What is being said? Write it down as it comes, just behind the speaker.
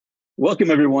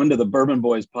Welcome, everyone, to the Bourbon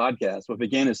Boys podcast. What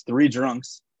began as three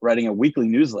drunks writing a weekly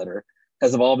newsletter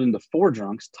has evolved into four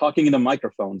drunks talking into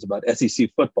microphones about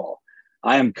SEC football.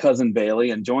 I am Cousin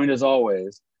Bailey, and joined as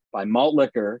always by Malt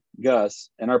Liquor, Gus,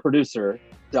 and our producer,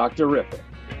 Dr. Riffick.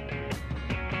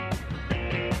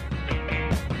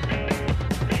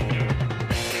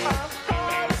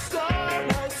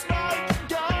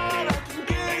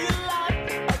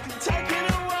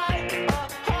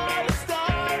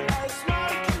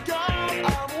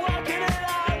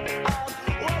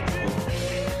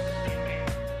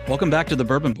 Welcome back to the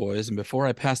Bourbon Boys. And before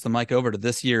I pass the mic over to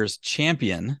this year's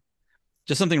champion,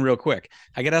 just something real quick.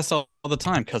 I get asked all the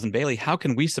time, Cousin Bailey, how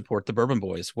can we support the Bourbon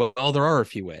Boys? Well, there are a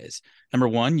few ways. Number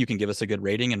one, you can give us a good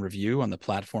rating and review on the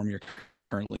platform you're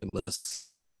currently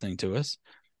listening to us.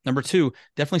 Number two,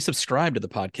 definitely subscribe to the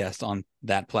podcast on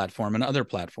that platform and other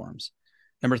platforms.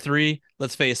 Number three,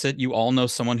 let's face it, you all know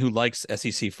someone who likes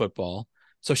SEC football,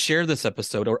 so share this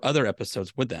episode or other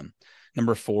episodes with them.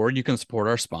 Number four, you can support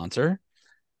our sponsor.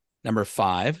 Number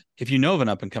five, if you know of an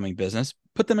up-and-coming business,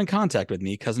 put them in contact with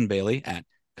me, Cousin Bailey, at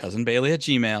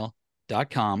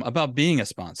cousinbailey@gmail.com about being a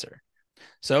sponsor.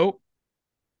 So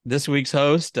this week's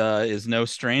host is no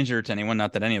stranger to anyone,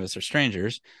 not that any of us are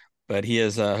strangers, but he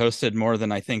has hosted more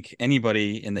than I think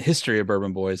anybody in the history of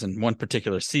Bourbon Boys in one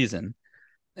particular season,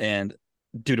 and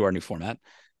due to our new format.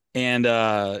 And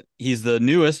he's the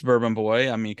newest Bourbon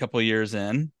Boy, a couple of years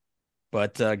in.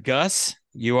 But Gus,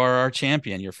 you are our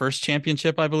champion. Your first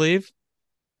championship, I believe.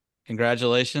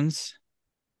 Congratulations.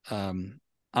 I'm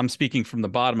speaking from the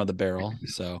bottom of the barrel,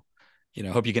 so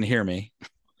hope you can hear me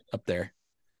up there.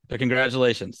 But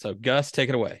congratulations. So Gus, take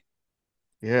it away.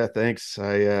 Yeah, thanks.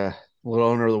 A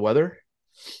little under the weather,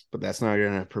 but that's not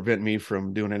going to prevent me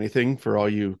from doing anything for all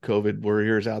you COVID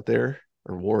warriors out there,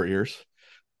 or warriors.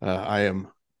 I am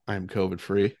COVID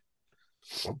free,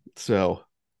 so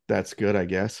that's good, I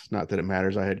guess. Not that it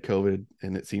matters. I had COVID,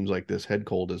 and it seems like this head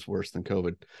cold is worse than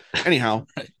COVID. Anyhow,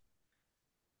 right.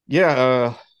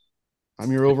 Yeah,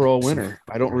 I'm your overall winner.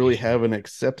 I don't really have an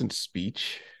acceptance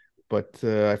speech, but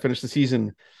I finished the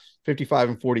season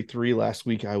 55-43. Last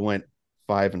week, I went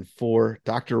 5-4.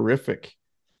 Dr. Riffick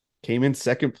came in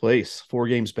second place, 4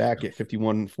 games back at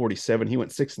 51-47. He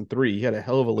went 6-3. He had a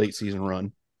hell of a late season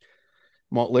run.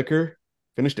 Malt Liquor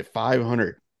finished at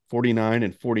 500,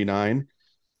 49-49.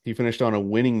 He finished on a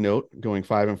winning note, going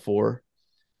 5-4.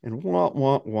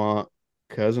 And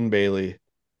Cousin Bailey,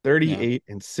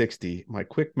 38-60. My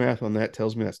quick math on that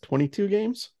tells me that's 22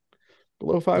 games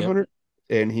below 500.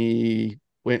 Yep. And he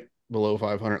went below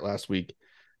 500 last week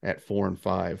at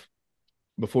 4-5.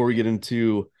 Before we get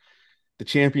into the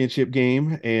championship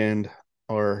game and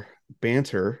our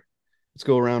banter, let's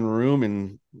go around the room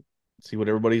and see what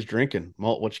everybody's drinking.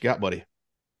 Malt, what you got, buddy?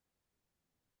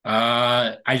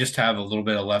 I just have a little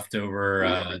bit of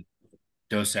leftover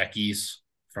Dos Equis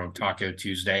from Taco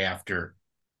Tuesday after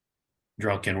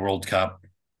Drunken World Cup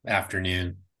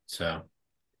afternoon. So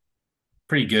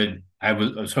pretty good. I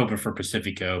was hoping for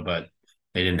Pacifico, but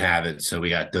they didn't have it, so we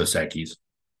got Dos Equis.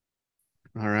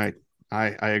 All right.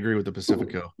 I agree with the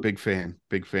Pacifico. Big fan.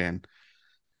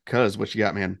 Cuz, what you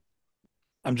got, man?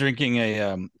 I'm drinking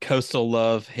a Coastal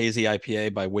Love Hazy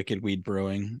IPA by Wicked Weed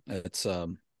Brewing. It's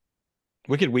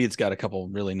Wicked Weed's got a couple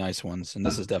really nice ones, and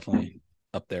this is definitely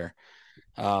up there.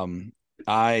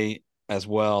 I as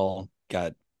well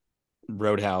got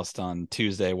roadhoused on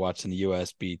Tuesday watching the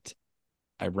U.S. beat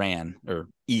Iran, or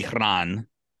Iran,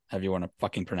 however you want to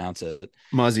fucking pronounce it.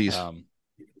 Muzzies. I'm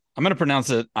going to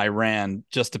pronounce it Iran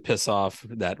just to piss off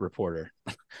that reporter,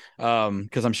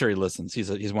 because I'm sure he listens.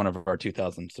 He's one of our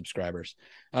 2,000 subscribers.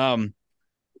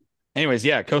 Anyways,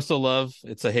 yeah, Coastal Love.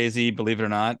 It's a hazy, believe it or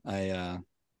not.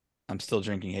 I'm still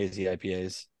drinking hazy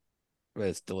IPAs, but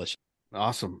it's delicious.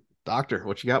 Awesome. Doctor,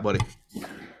 what you got, buddy?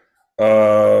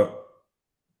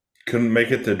 Couldn't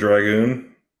make it to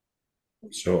Dragoon,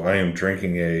 so I am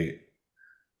drinking a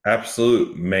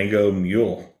Absolute Mango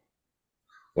Mule,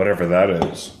 whatever that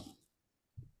is.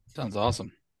 Sounds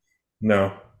awesome.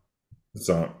 No, it's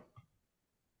not.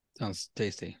 Sounds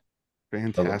tasty.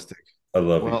 Fantastic. I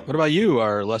love it. What about you,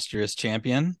 our illustrious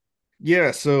champion?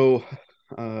 Yeah, so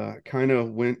kind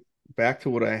of went back to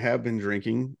what I have been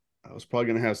drinking. I was probably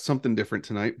going to have something different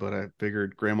tonight, but I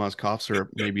figured grandma's cough syrup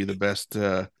may be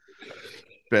the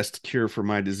best cure for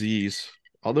my disease.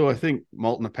 Although I think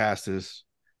Malt in the past has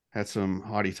had some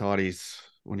hottie toddies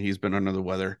when he's been under the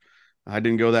weather. I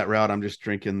didn't go that route. I'm just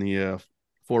drinking the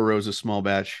Four Roses small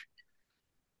batch.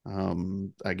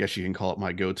 I guess you can call it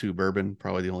my go-to bourbon.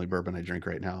 Probably the only bourbon I drink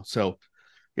right now. So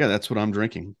yeah, that's what I'm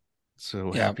drinking.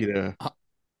 So happy to.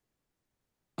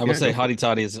 I will say hottie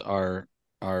toddies are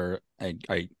I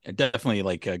definitely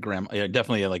like a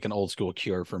definitely like an old school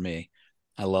cure for me.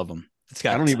 I love them.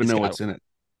 I don't even know what's in it.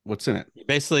 What's in it?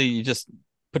 Basically, you just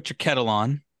put your kettle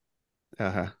on,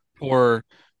 Uh-huh. pour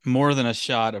more than a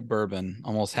shot of bourbon,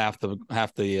 almost half the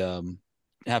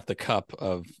cup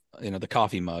of the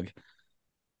coffee mug,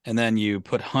 and then you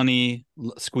put honey,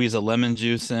 squeeze a lemon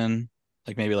juice in,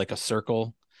 like maybe like a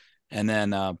circle, and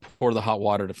then pour the hot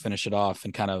water to finish it off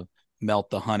and kind of melt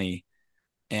the honey.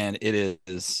 And it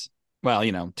is,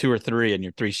 well, two or three and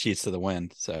you're three sheets to the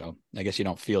wind. So I guess you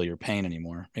don't feel your pain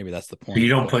anymore. Maybe that's the point. You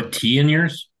don't put tea in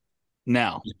yours?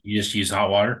 No. You just use hot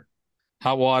water?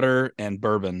 Hot water and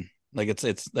bourbon. Like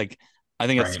it's like, I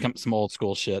think it's some old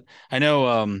school shit. I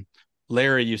know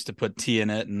Larry used to put tea in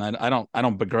it, and I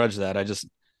don't begrudge that.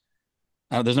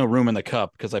 There's no room in the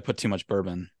cup because I put too much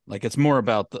bourbon. Like it's more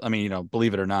about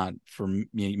believe it or not, for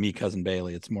me, cousin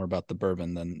Bailey, it's more about the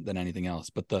bourbon than anything else.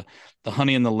 But the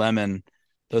honey and the lemon,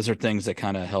 those are things that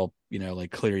kind of help,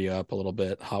 like clear you up a little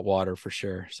bit. Hot water for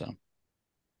sure. So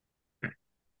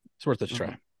it's worth a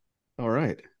try. All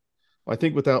right. Well, I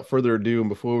think without further ado, and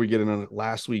before we get into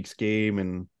last week's game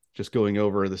and just going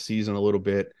over the season a little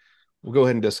bit, we'll go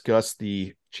ahead and discuss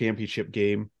the championship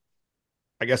game.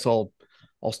 I guess I'll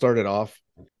start it off.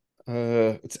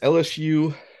 It's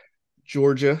LSU,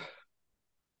 Georgia.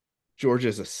 Georgia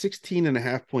is a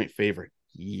 16.5-point favorite.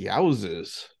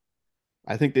 Yowzes.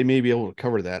 I think they may be able to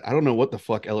cover that. I don't know what the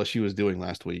fuck LSU was doing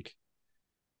last week.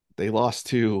 They lost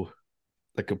to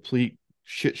a complete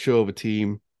shit show of a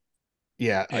team.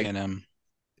 Yeah, A&M.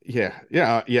 Yeah.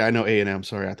 I know A&M.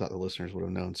 Sorry, I thought the listeners would have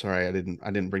known. Sorry, I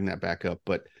didn't bring that back up.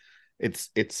 But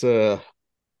it's I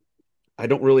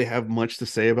don't really have much to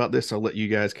say about this. I'll let you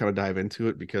guys kind of dive into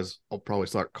it because I'll probably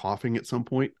start coughing at some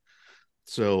point.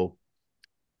 So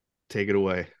take it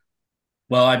away.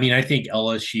 Well, I mean, I think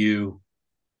LSU,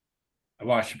 I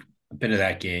watched a bit of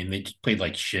that game. They just played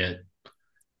like shit.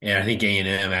 And I think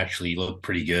A&M actually looked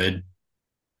pretty good.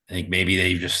 I think maybe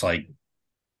they just like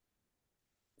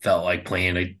felt like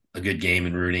playing a good game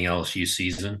and rooting LSU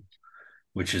season,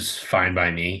 which is fine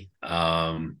by me.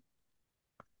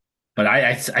 But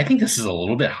I think this is a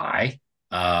little bit high.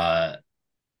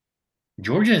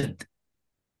 Georgia,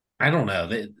 I don't know.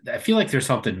 I feel like there's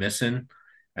something missing.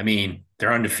 I mean,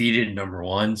 they're undefeated, number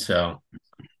one. So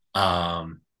I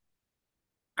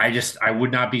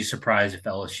would not be surprised if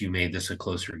LSU made this a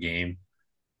closer game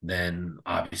than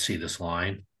obviously this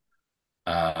line.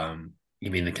 I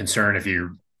mean, the concern if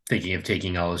you're thinking of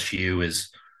taking LSU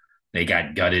is they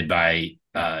got gutted by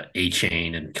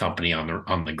A-Chain and company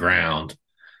on the ground.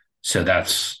 So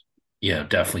that's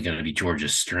definitely going to be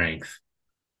Georgia's strength.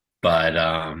 But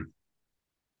I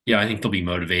think they'll be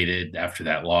motivated after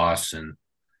that loss and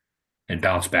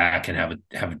bounce back and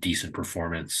have a decent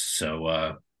performance.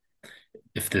 So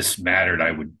if this mattered,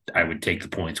 I would take the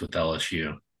points with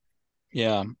LSU.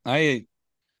 Yeah,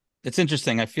 it's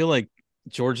interesting. I feel like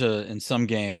Georgia in some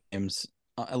games,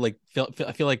 I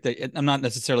feel like I'm not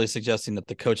necessarily suggesting that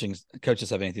the coaches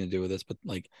have anything to do with this, but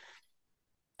like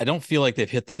I don't feel like they've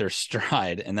hit their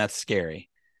stride, and that's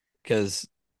scary because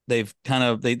they've kind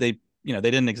of they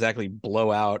didn't exactly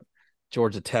blow out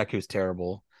Georgia Tech, who's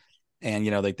terrible, and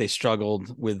they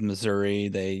struggled with Missouri.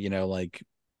 They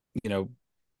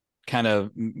kind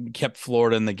of kept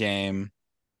Florida in the game.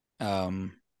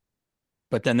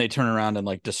 But then they turn around and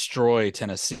like destroy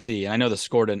Tennessee. And I know the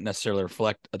score didn't necessarily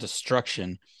reflect a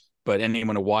destruction, but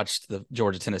anyone who watched the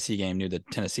Georgia Tennessee game knew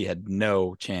that Tennessee had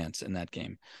no chance in that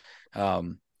game.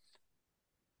 And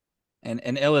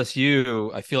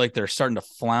LSU, I feel like they're starting to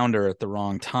flounder at the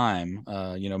wrong time.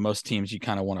 Most teams you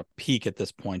kind of want to peak at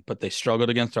this point, but they struggled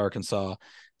against Arkansas,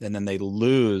 and then they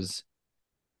lose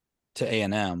to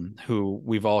A&M, who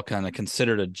we've all kind of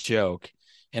considered a joke.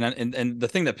 And the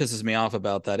thing that pisses me off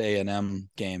about that A&M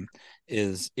game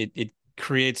is it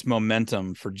creates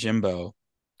momentum for Jimbo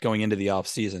going into the off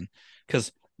season,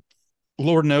 because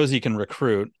Lord knows he can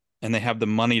recruit, and they have the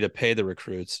money to pay the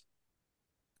recruits.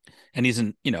 And he's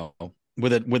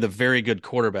with a very good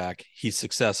quarterback, he's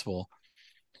successful.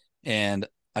 And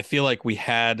I feel like we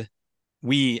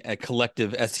a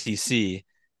collective SEC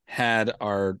had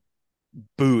our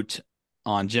boot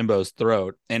on Jimbo's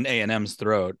throat and A&M's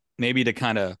throat, maybe to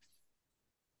kind of,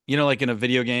 like in a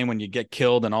video game when you get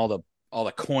killed and all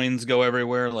the coins go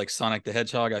everywhere, like Sonic the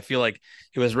Hedgehog. I feel like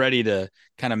he was ready to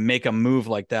kind of make a move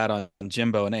like that on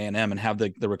Jimbo and A&M and have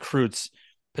the recruits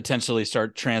potentially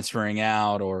start transferring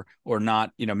out or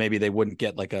not. Maybe they wouldn't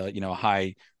get like a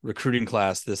high recruiting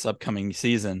class this upcoming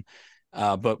season.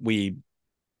 But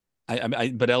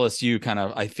LSU kind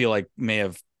of, I feel like may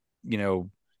have,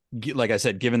 like I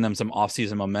said, given them some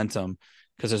offseason momentum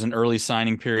because there's an early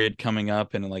signing period coming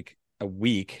up in like a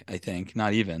week, I think,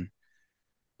 not even.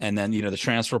 And then, the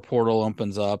transfer portal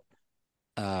opens up.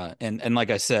 And like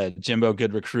I said, Jimbo,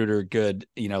 good recruiter, good,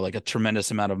 like a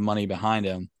tremendous amount of money behind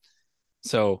him.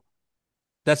 So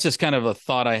that's just kind of a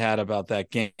thought I had about that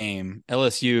game.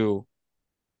 LSU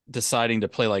deciding to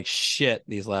play like shit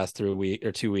these last 2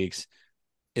 weeks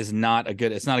is not a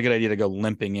good. It's not a good idea to go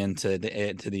limping into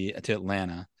to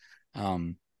Atlanta.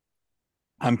 I'm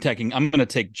going to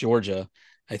take Georgia.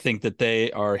 I think that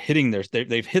they are hitting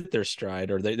they've hit their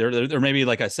stride, or they're maybe,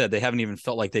 like I said, they haven't even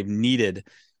felt like they've needed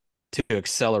to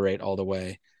accelerate all the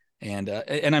way. And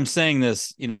I'm saying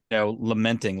this,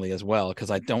 lamentingly as well,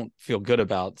 because I don't feel good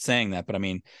about saying that. But I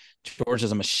mean,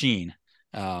 Georgia's a machine,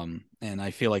 and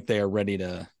I feel like they are ready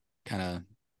to kind of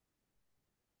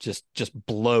just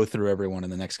blow through everyone in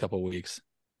the next couple of weeks,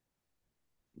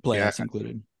 playoffs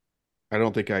included. I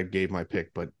don't think I gave my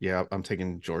pick, but yeah, I'm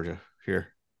taking Georgia here.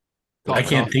 I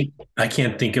can't think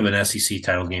of an SEC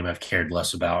title game I've cared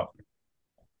less about.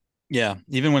 Yeah,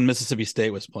 even when Mississippi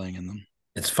State was playing in them,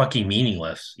 it's fucking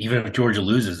meaningless. Even if Georgia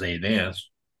loses, they advance.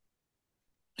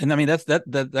 And I mean,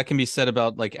 that can be said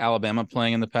about like Alabama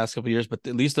playing in the past couple of years, but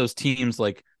at least those teams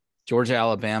like Georgia,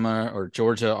 Alabama, or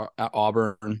Georgia,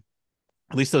 Auburn,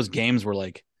 at least those games were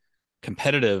like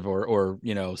competitive or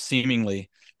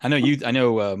seemingly. I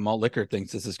know Malt Liquor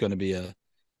thinks this is going to be a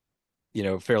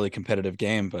fairly competitive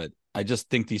game, but I just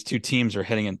think these two teams are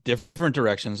heading in different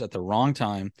directions at the wrong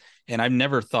time. And I've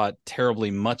never thought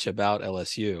terribly much about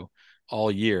LSU all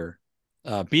year.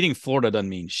 Beating Florida doesn't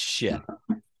mean shit,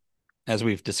 as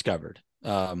we've discovered.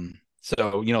 So,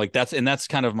 like that's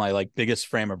kind of my like biggest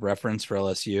frame of reference for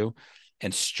LSU,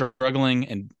 and struggling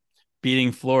and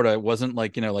beating Florida. It wasn't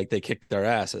like, like they kicked their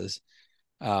asses.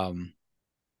 Anthony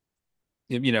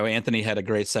had a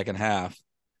great second half.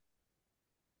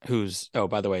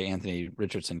 By the way, Anthony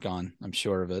Richardson gone. I'm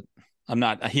sure of it.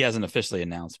 He hasn't officially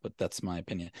announced, but that's my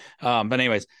opinion. But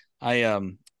anyways, I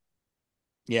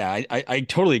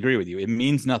totally agree with you. It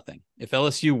means nothing. If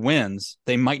LSU wins,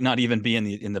 they might not even be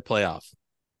in the playoff.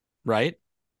 Right?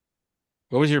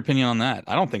 What was your opinion on that?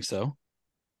 I don't think so.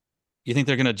 You think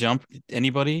they're going to jump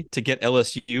anybody to get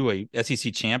LSU a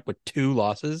SEC champ with 2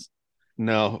 losses?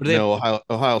 No.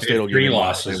 Ohio State will get 3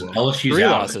 losses. LSU's 3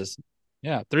 out. losses.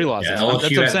 Yeah, 3 losses. Yeah, LSU,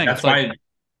 that's what I'm saying. That's why.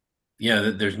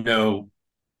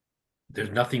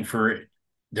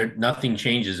 Nothing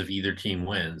changes if either team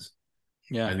wins.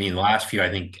 Yeah, I mean, the last few, I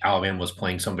think Alabama was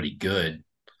playing somebody good.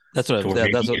 That's what.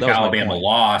 If Alabama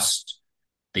lost,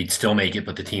 they'd still make it,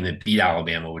 but the team that beat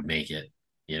Alabama would make it.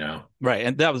 Right,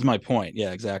 and that was my point.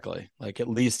 Yeah, exactly. Like at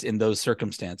least in those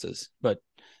circumstances. But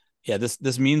yeah,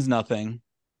 this means nothing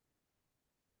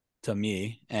to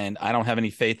me, and I don't have any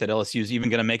faith that LSU is even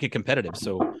going to make it competitive.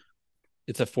 So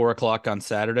it's at 4:00 on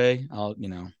Saturday.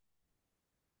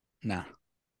 Nah.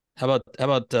 How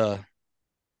about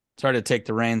sorry to take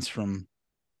the reins from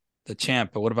the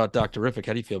champ, but what about Dr. Riffick?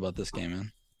 How do you feel about this game,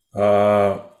 man?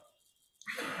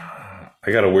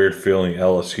 I got a weird feeling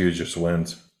LSU just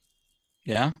wins.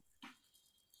 Yeah?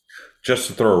 Just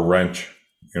to throw a wrench,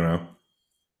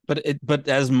 But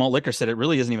as Malt Liquor said, it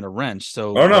really isn't even a wrench.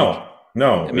 So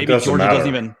no, maybe it doesn't Georgia matter. doesn't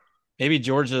even. Maybe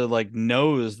Georgia like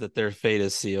knows that their fate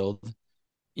is sealed.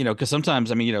 Because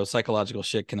sometimes psychological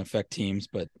shit can affect teams,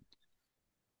 but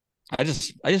I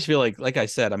just feel like I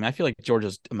said, I feel like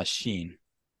Georgia's a machine.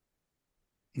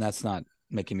 And that's not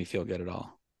making me feel good at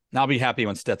all. And I'll be happy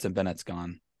when Stetson Bennett's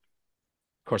gone.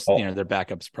 Of course, their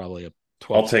backup's probably a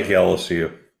 12. I'll take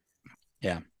LSU.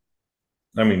 Yeah.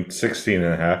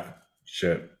 16.5.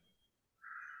 Shit.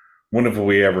 When have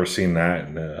we ever seen that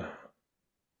in a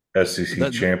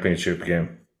SEC championship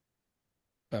game?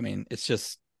 It's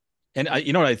just, and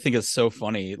what I think is so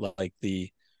funny, like the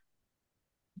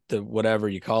whatever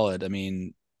you call it.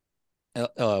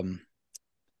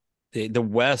 The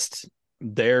West,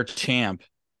 their champ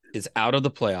is out of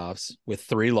the playoffs with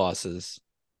 3 losses,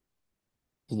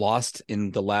 lost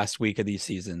in the last week of the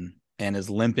season, and is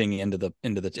limping into the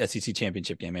SEC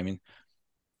championship game.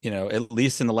 At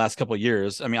least in the last couple of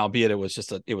years, albeit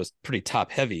it was pretty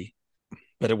top heavy,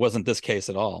 but it wasn't this case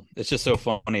at all. It's just so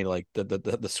funny, like the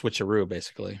switcheroo,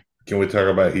 basically. Can we talk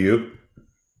about Hugh?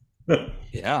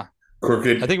 Yeah.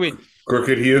 Crooked. I think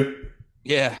Crooked Hugh.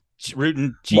 Yeah.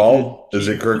 Rootin'. Ball. Is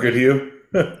it Crooked Hugh?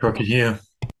 Crooked Hugh.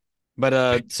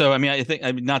 But so I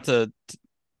think not to.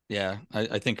 Yeah,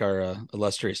 I think our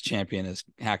illustrious champion is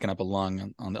hacking up a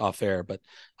lung on the off air, but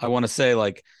I want to say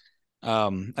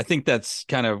I think that's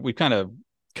we've kind of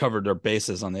covered our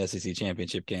bases on the SEC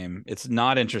championship game. It's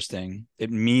not interesting.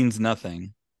 It means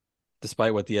nothing,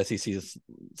 despite what the SEC's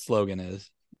slogan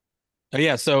is. Oh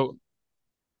yeah, so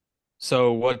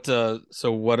So what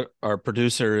our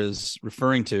producer is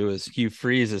referring to is Hugh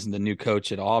Freeze is the new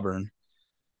coach at Auburn.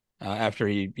 After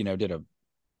he, did a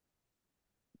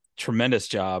tremendous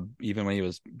job, even when he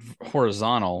was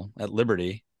horizontal at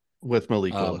Liberty with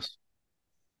Malik Willis.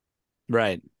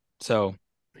 Right. So,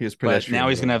 he was but now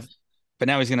he's gonna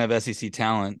have SEC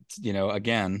talent.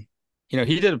 Again,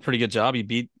 he did a pretty good job. He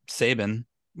beat Saban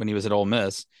when he was at Ole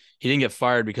Miss. He didn't get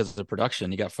fired because of the production.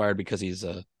 He got fired because he's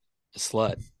a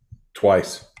slut.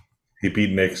 Twice. He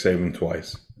beat Nick Saban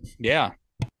twice. Yeah.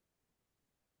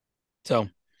 So,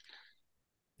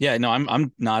 yeah, no,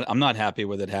 I'm not happy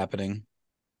with it happening.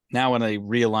 Now, when they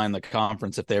realign the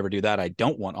conference, if they ever do that, I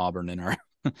don't want Auburn in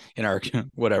our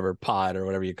whatever pod or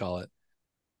whatever you call it.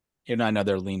 I know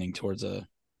they're leaning towards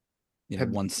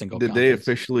one single. Did they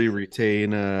officially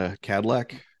retain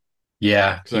Cadillac?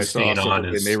 Yeah, because I saw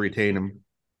something they retain him.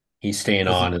 He's staying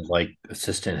on as like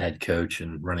assistant head coach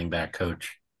and running back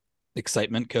coach.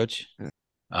 Excitement coach.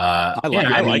 I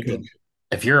like him.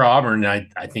 If you're Auburn, I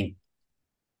think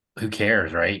who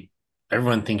cares, right?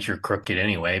 Everyone thinks you're crooked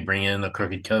anyway. Bring in the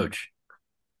crooked coach.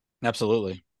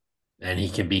 Absolutely. And he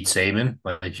can beat Saban,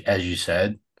 like as you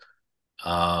said.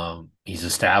 He's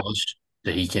established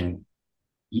that he can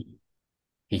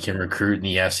recruit in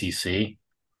the SEC.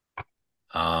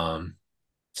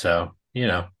 So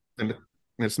and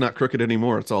it's not crooked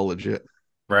anymore. It's all legit,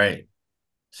 right?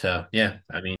 So yeah,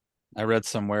 I read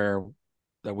somewhere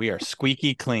that we are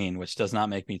squeaky clean, which does not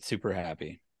make me super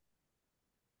happy.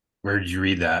 Where did you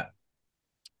read that?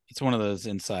 It's one of those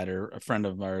a friend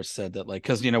of ours said that, like,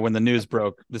 because when the news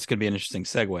broke, this could be an interesting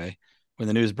segue. When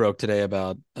the news broke today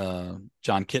about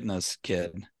John Kitna's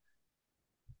kid,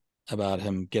 about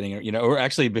him getting, or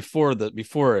actually before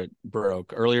it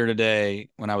broke earlier today,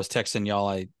 when I was texting y'all,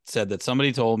 I said that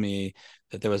somebody told me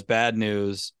that there was bad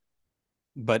news,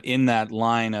 but in that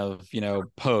line of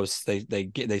posts,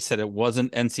 they said it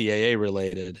wasn't NCAA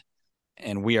related,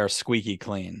 and we are squeaky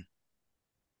clean.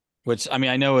 Which,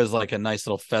 I know is like a nice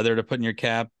little feather to put in your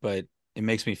cap, but it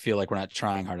makes me feel like we're not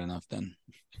trying hard enough then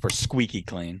for squeaky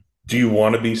clean. Do you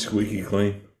want to be squeaky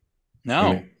clean?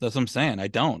 No, that's what I'm saying. I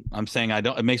don't. I'm saying I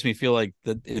don't. It makes me feel like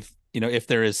that if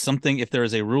there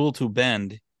is a rule to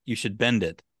bend, you should bend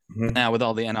it. Mm-hmm. Now with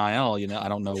all the NIL, I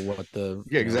don't know what the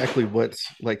exactly what's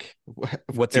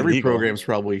every illegal. Program's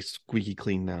probably squeaky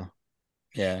clean now.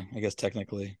 Yeah, I guess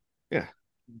technically. Yeah,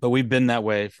 but we've been that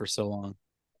way for so long.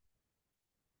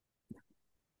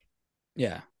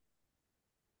 Yeah.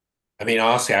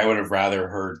 Honestly, I would have rather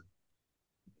heard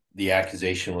the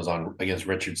accusation was against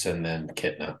Richardson than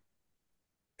Kitna.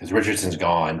 Because Richardson's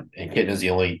gone, and Kitna's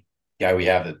the only guy we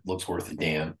have that looks worth a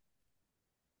damn.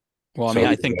 Well,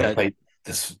 I think that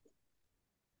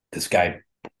this guy,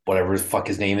 whatever the fuck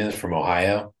his name is, from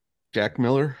Ohio, Jack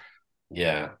Miller.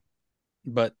 Yeah,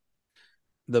 but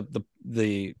there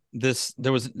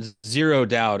was zero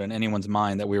doubt in anyone's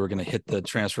mind that we were going to hit the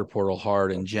transfer portal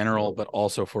hard in general, but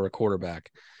also for a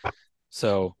quarterback.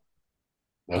 So,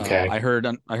 okay, I heard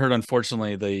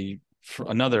unfortunately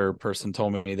another person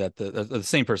told me that the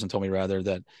same person told me rather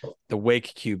that the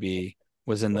Wake QB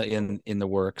was in the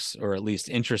works, or at least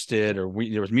interested, or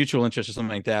there was mutual interest or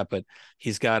something like that. But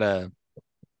he's got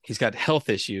health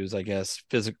issues, I guess,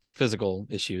 physical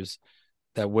issues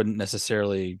that wouldn't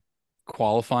necessarily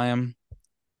qualify him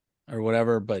or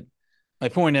whatever. But my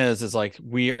point is like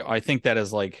I think that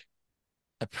is like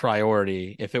a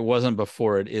priority. If it wasn't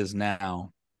before, it is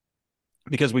now,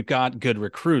 because we've got good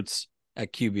recruits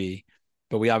at QB,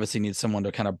 but we obviously need someone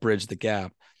to kind of bridge the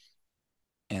gap.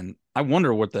 And I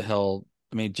wonder what the hell,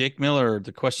 Jake Miller,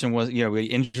 the question was, he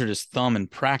injured his thumb in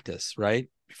practice, right?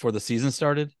 Before the season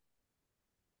started.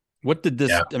 What did this,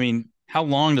 yeah. How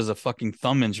long does a fucking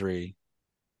thumb injury?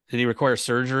 Did he require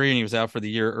surgery and he was out for the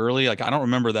year early? Like, I don't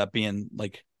remember that being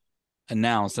like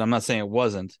announced, and I'm not saying it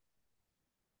wasn't,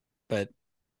 but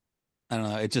I don't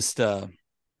know. It just, I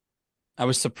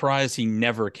was surprised he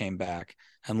never came back,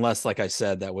 unless, like I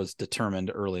said, that was determined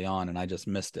early on and I just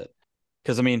missed it.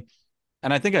 Because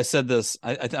and I think I said this,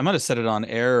 I might have said it on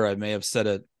air, or I may have said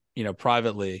it,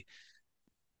 privately.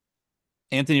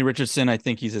 Anthony Richardson, I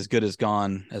think he's as good as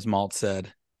gone, as Malt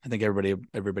said. I think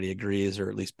everybody agrees, or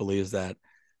at least believes that.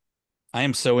 I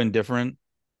am so indifferent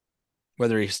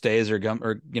whether he stays or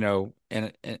and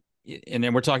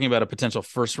then we're talking about a potential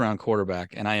first round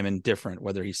quarterback, and I am indifferent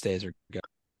whether he stays or goes.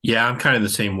 Yeah, I'm kind of the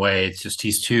same way. It's just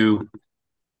he's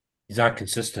not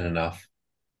consistent enough.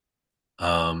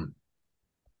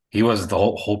 He wasn't the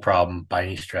whole problem by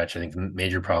any stretch. I think the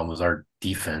major problem was our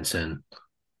defense. And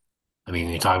when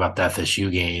you talk about the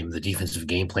FSU game, the defensive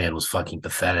game plan was fucking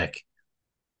pathetic.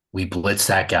 We blitzed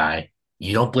that guy.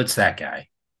 You don't blitz that guy,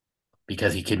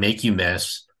 because he can make you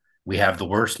miss. We have the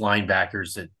worst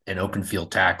linebackers and open field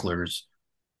tacklers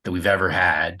that we've ever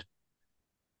had.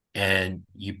 And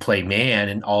you play man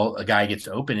and a guy gets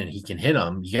open and he can hit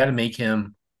him. You got to make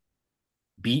him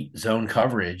beat zone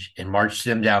coverage and march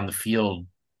them down the field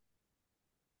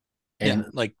and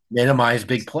like minimize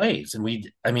big plays. And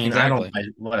exactly.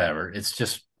 Whatever. It's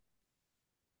just,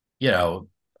 I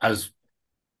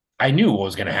knew what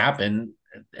was going to happen.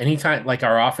 Anytime like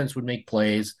our offense would make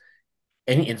plays,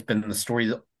 and it's been the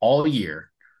story all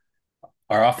year.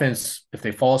 Our offense, if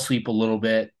they fall asleep a little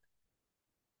bit,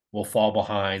 will fall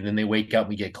behind. Then they wake up,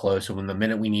 we get close. And when the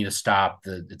minute we need to stop,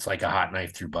 it's like a hot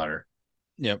knife through butter.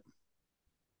 Yep.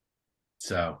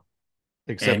 So,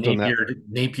 Except on that,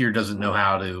 Napier doesn't know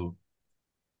how to.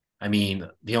 I mean,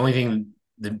 the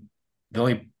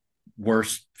only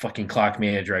worst fucking clock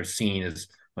manager I've seen is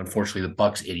unfortunately the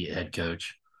Bucks idiot head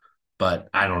coach. But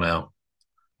I don't know.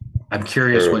 I'm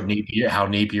curious how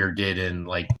Napier did in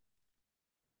like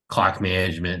clock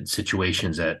management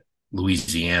situations at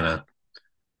Louisiana.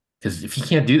 Because if you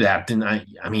can't do that, then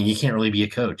I mean, you can't really be a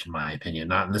coach, in my opinion,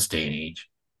 not in this day and age.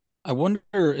 I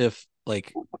wonder if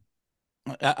like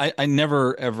I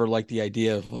never ever liked the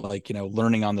idea of like,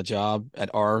 learning on the job at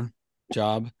our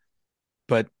job,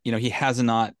 but he has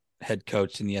not head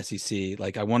coached in the SEC.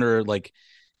 Like I wonder like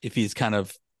if he's kind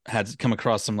of had come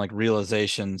across some like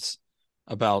realizations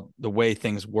about the way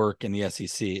things work in the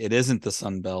SEC. It isn't the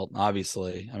Sun Belt,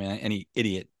 obviously. I mean, any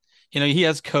idiot, he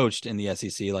has coached in the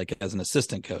SEC like as an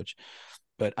assistant coach,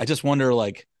 but I just wonder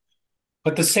like.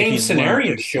 But the same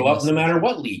scenarios show up no matter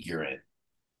what league you're in.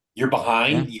 You're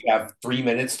behind. Yeah. You have 3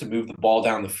 minutes to move the ball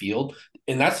down the field.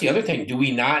 And that's the other thing. Do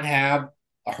we not have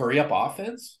a hurry-up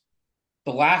offense?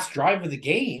 The last drive of the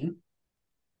game,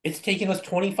 it's taking us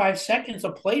 25 seconds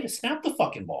of play to snap the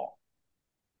fucking ball.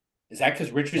 Is that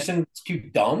because Richardson's too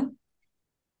dumb?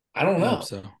 I don't know. I hope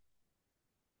so.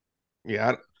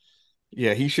 Yeah.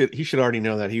 Yeah, he should already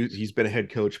know that. He's been a head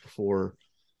coach before.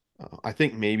 I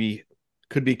think maybe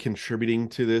could be contributing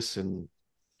to this, and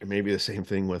maybe the same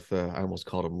thing with I almost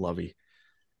called him Lovey.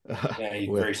 Yeah, he's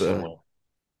very similar.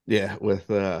 With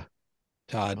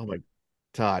Todd. Oh my,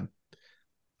 Todd.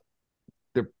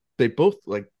 They both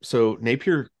like, so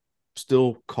Napier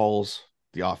still calls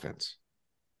the offense.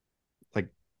 Like,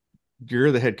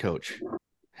 you're the head coach.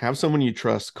 Have someone you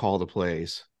trust call the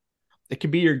plays. It could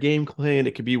be your game plan.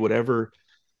 It could be whatever.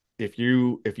 If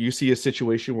you see a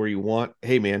situation where you want,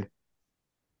 hey man,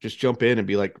 just jump in and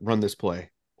be like, run this play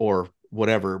or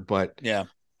whatever. But yeah,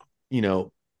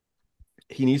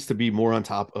 he needs to be more on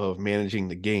top of managing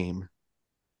the game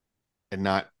and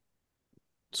not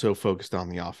so focused on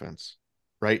the offense.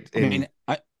 Right. I mean,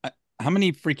 I how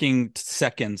many freaking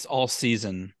seconds all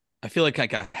season? I feel like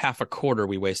a half a quarter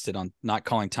we wasted on not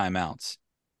calling timeouts.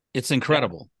 It's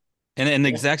incredible. Yeah. And the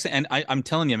exact same, and I'm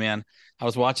telling you, man, I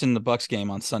was watching the Bucks game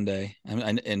on Sunday,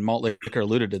 and Malt Liquor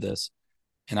alluded to this,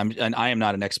 and I am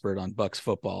not an expert on Bucks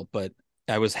football, but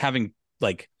I was having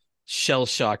like shell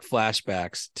shock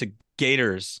flashbacks to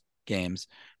Gators games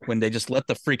when they just let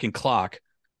the freaking clock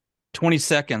 20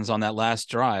 seconds on that last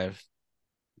drive.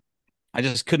 I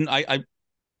just couldn't. I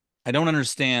don't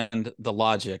understand the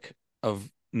logic of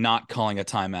not calling a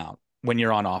timeout when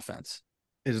you're on offense.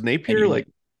 Is Napier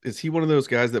is he one of those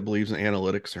guys that believes in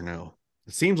analytics or no?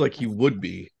 It seems like he would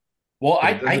be. Well,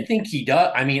 I think he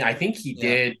does. I mean, I think he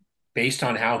did based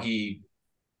on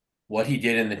what he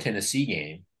did in the Tennessee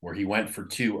game where he went for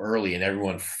 2 early and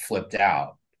everyone flipped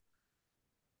out.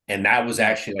 And that was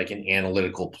actually like an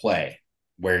analytical play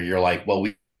where you're like, well,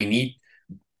 he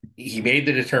made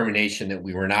the determination that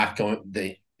we were not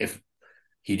going if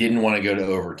he didn't want to go to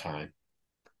overtime.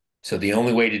 So the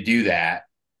only way to do that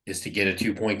is to get a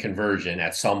 2-point conversion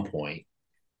at some point.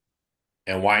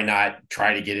 And why not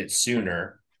try to get it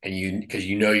sooner? And because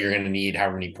you're going to need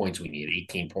however many points we need,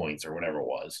 18 points or whatever it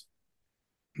was.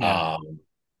 Yeah.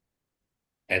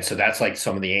 And so that's like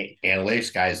some of the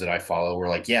analytics guys that I follow were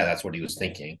like, yeah, that's what he was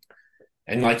thinking.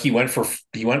 And like he went for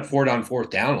it on 4th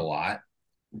down a lot,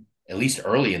 at least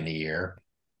early in the year.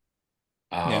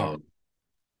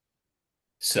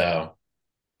 So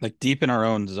like deep in our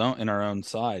own zone, in our own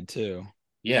side too.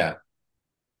 Yeah.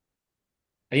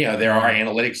 And, there are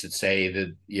analytics that say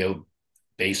that,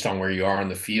 based on where you are on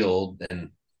the field and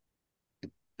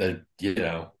the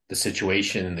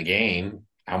situation in the game,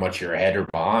 how much you're ahead or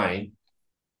behind,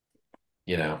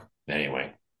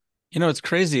 anyway. It's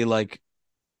crazy. Like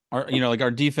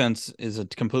our defense is a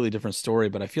completely different story,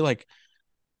 but I feel like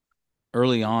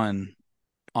early on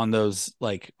those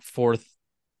like 4th,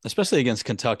 especially against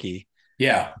Kentucky.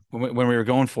 Yeah. When we were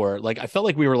going for it, like I felt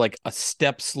like we were like a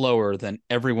step slower than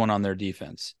everyone on their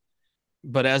defense.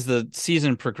 but as the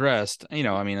season progressed,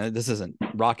 I mean, this isn't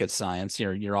rocket science.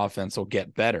 Your offense will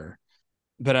get better,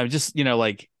 but I'm just,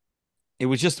 like, it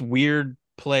was just weird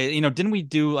play. Didn't we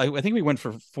do? I think we went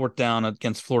for fourth down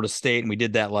against Florida State, and we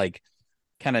did that like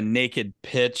kind of naked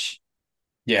pitch.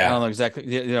 Yeah. I don't know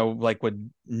exactly, like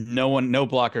with no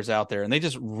blockers out there, and they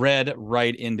just read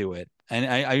right into it.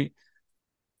 And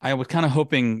I was kind of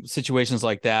hoping situations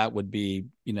like that would be,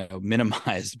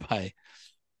 minimized by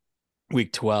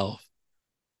week 12.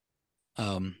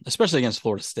 Especially against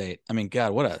Florida State. I mean,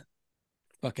 God, what a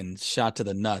fucking shot to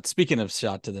the nuts. Speaking of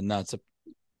shot to the nuts,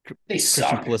 they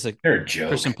suck. They're a joke.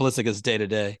 Christian Pulisic is day to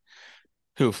day.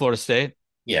 Who, Florida State?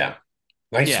 Yeah.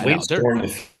 Nice way to storm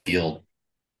the field.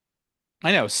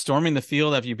 I know, storming the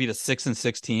field after you beat a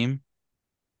 6-6 team.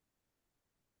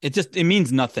 It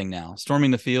means nothing now.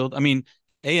 Storming the field. I mean,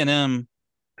 A&M,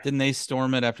 didn't they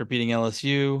storm it after beating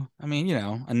LSU? I mean,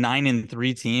 a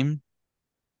 9-3 team.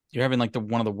 You're having like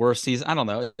one of the worst seasons. I don't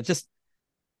know.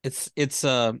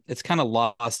 It's kind of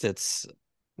lost its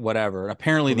whatever.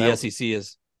 Apparently the SEC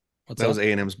is. That was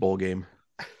A&M's bowl game.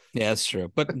 Yeah, that's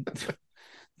true. But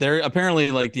they're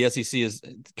apparently like the SEC is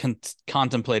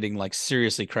contemplating like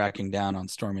seriously cracking down on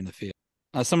storming the field.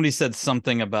 Somebody said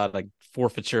something about like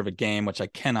forfeiture of a game, which I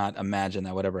cannot imagine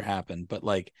that would ever happen. But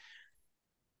like,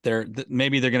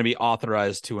 maybe they're going to be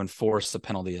authorized to enforce a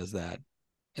penalty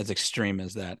as extreme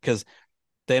as that, because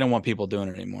they don't want people doing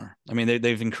it anymore. I mean,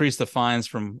 they've increased the fines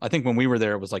from, I think when we were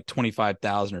there, it was like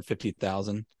 25,000 or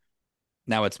 50,000.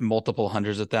 Now it's multiple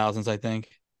hundreds of thousands. I think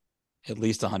at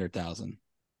least 100,000.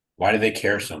 Why do they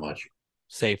care so much?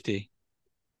 Safety.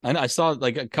 And I saw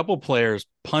like a couple players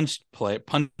punched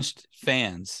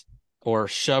fans or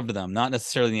shoved them, not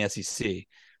necessarily in the SEC,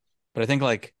 but I think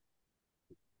like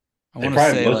I want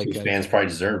to say like fans probably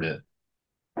deserved it.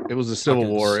 It was a civil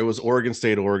war. It was Oregon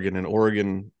State, Oregon,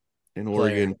 and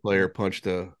Oregon player punched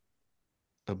a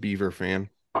Beaver fan.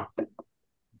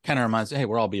 Kind of reminds me, hey,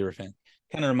 we're all Beaver fans.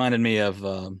 Kind of reminded me of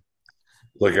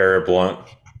LeGarrette Blount.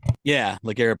 Yeah,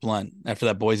 LeGarrette Blount after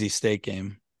that Boise State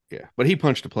game. Yeah, but he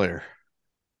punched a player.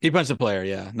 He punched a player,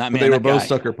 yeah. Not me. They were both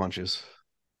sucker punches.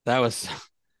 I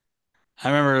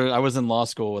remember I was in law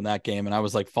school in that game, and I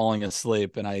was like falling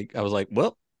asleep, and I was like,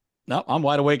 well, no, I'm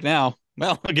wide awake now.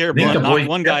 Well, LeGarrette Blount knocked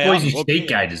one guy out. Boise State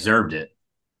guy deserved it.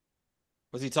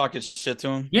 Was he talking shit to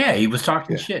him? Yeah, he was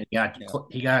talking shit.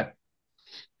 He got.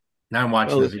 Now I'm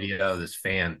watching the video of this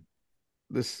fan.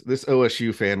 This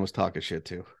OSU fan was talking shit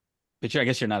too. But I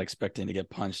guess you're not expecting to get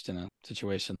punched in a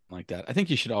situation like that. I think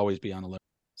you should always be on alert.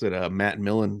 Is it Matt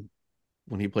Millen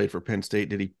when he played for Penn State?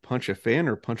 Did he punch a fan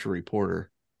or punch a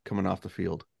reporter coming off the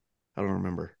field? I don't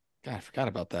remember. God, I forgot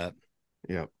about that.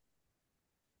 Yep.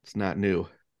 It's not new.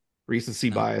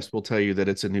 Recency bias will tell you that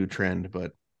it's a new trend,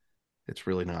 but it's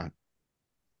really not.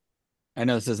 I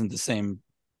know this isn't the same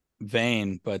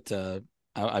vein, but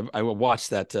I watched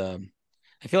that.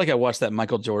 I feel like I watched that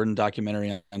Michael Jordan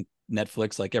documentary on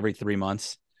Netflix like every 3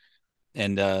 months,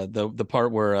 and the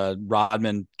part where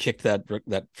Rodman kicked that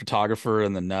photographer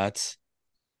in the nuts.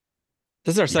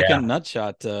 This is our second nut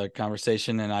shot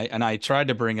conversation, and I tried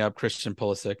to bring up Christian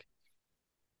Pulisic,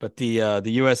 but the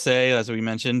USA, as we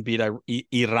mentioned, beat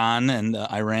Iran and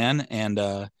Iran,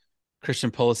 and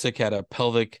Christian Pulisic had a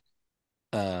pelvic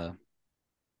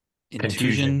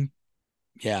contusion.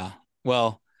 Yeah,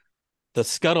 well, the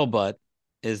scuttlebutt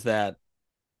is that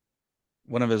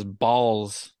one of his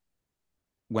balls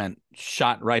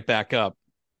shot right back up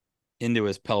into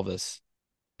his pelvis.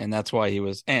 And that's why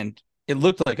and it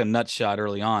looked like a nut shot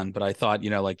early on, but I thought,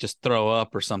 like just throw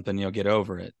up or something, get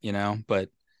over it, but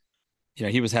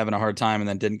he was having a hard time and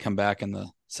then didn't come back in the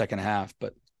second half,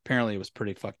 but apparently it was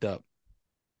pretty fucked up.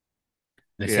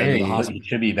 They say he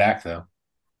should be back though.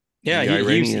 Yeah.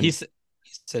 He said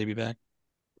he'd be back.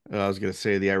 I was going to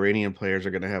say the Iranian players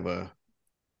are going to have a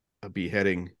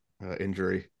beheading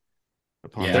injury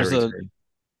upon there's a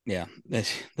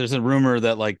rumor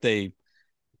that like they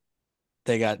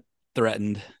got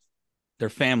threatened, their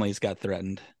families got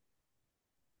threatened.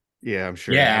 Yeah, I'm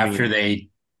sure. After they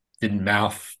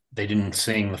didn't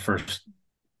sing the first.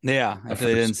 Yeah, after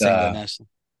they didn't sing the national.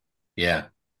 Yeah,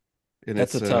 and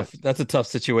that's a tough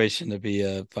situation to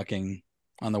be fucking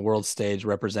on the world stage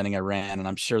representing Iran, and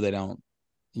I'm sure they don't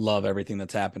love everything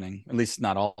that's happening. At least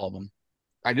not all of them.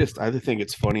 I think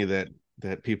it's funny that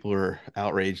people are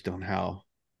outraged on how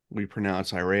we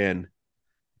pronounce Iran,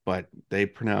 but they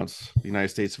pronounce the United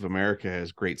States of America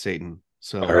as Great Satan.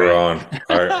 So Iran.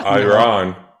 Did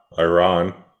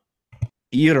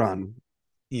you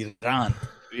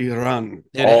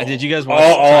guys watch?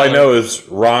 All I know is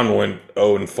Ron went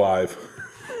 0-5.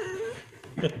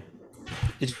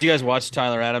 Did you guys watch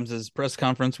Tyler Adams's press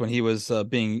conference when he was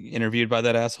being interviewed by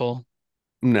that asshole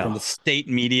from No. the state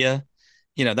media?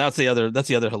 That's the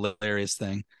other hilarious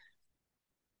thing.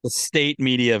 The state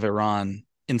media of Iran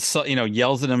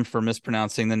yells at him for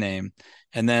mispronouncing the name,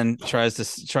 and then tries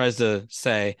to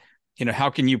say, how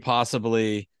can you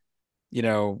possibly,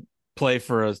 play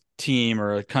for a team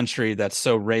or a country that's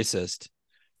so racist?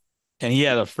 And he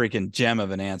had a freaking gem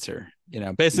of an answer.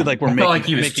 Basically like I felt like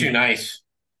he was too nice.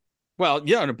 Well,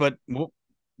 yeah, but what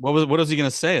was he going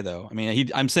to say though? I mean,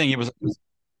 I'm saying it was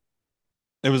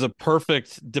a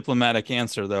perfect diplomatic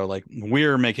answer though. Like,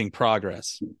 we're making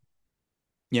progress.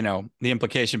 The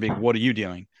implication being, what are you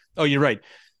doing? Oh, you're right.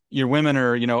 Your women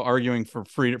are, arguing for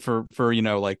free for for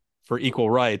equal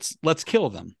rights. Let's kill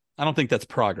them. I don't think that's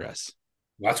progress.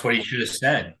 That's what he should have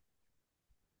said.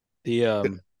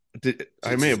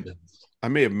 I may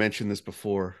have mentioned this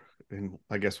before, and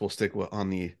I guess we'll stick on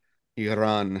the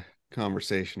Iran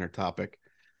conversation or topic.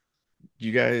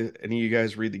 Any of you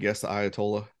guys read The Guest, the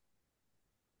Ayatollah?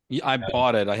 Yeah, I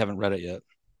bought it. I haven't read it yet.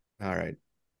 All right.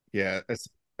 Yeah.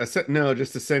 No,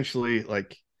 just essentially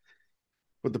like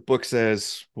what the book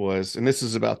says was, and this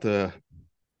is about the.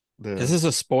 Is this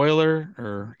a spoiler,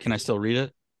 or can I still read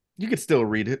it? You could still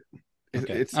read it.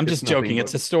 Okay. I'm just joking.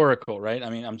 It's historical, right? I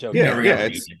mean, I'm joking. Yeah.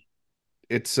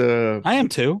 It's I am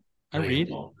too. I read.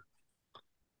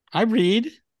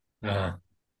 No,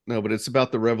 but it's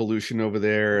about the revolution over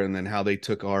there, and then how they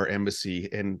took our embassy,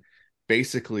 and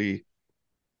basically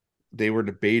they were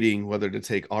debating whether to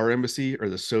take our embassy or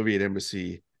the Soviet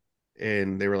embassy.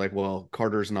 And they were like, well,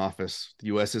 Carter's in office. The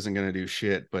U.S. isn't going to do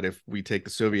shit. But if we take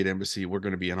the Soviet embassy, we're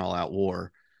going to be in all out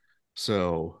war.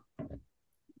 So,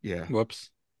 yeah. Whoops.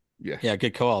 Yeah. Yeah.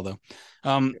 Good call, though.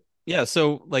 Yeah.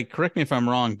 So, like, correct me if I'm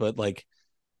wrong, but like,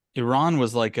 Iran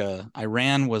was like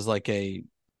Iran was like a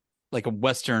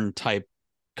Western type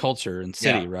culture and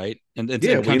city, right? And it's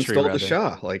we installed the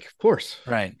Shah, like, of course.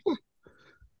 Right.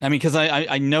 I mean, because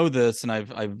I know this, and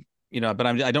I've but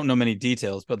I don't know many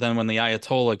details. But then when the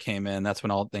Ayatollah came in, that's when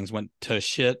all things went to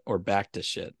shit or back to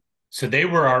shit. So they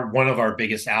were one of our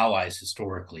biggest allies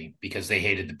historically, because they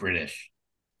hated the British,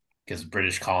 because the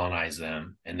British colonized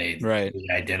them, and they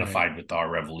identified with our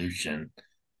revolution.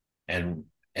 And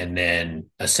then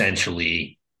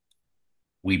essentially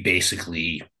we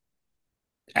basically,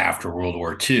 after World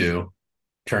War II,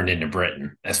 turned into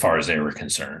Britain as far as they were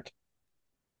concerned.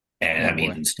 And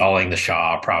installing the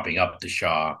Shah, propping up the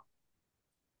Shah,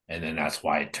 and then that's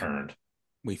why it turned.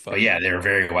 But yeah, they were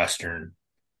very Western.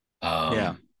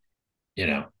 But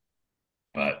now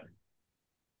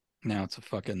it's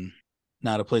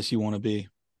not a place you want to be.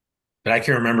 But I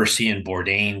can remember seeing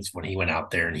Bourdain's when he went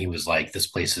out there, and he was like, this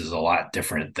place is a lot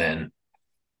different than,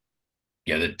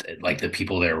 the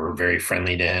people there were very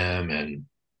friendly to him, and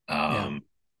definitely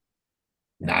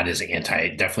not as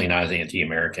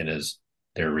anti-American as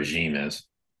their regime is.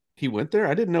 He went there?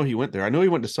 I didn't know he went there. I know he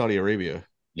went to Saudi Arabia.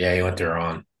 Yeah, he went there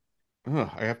on.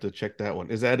 Oh, I have to check that one.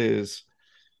 Is that his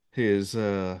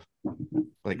Food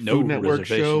Network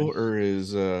show, or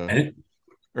his or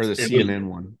the CNN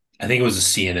one? I think it was a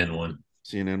CNN one.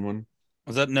 CNN one.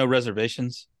 Was that No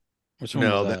Reservations? Which one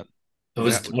was that? It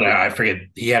was, I forget.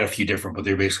 He had a few different, but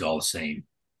they're basically all the same.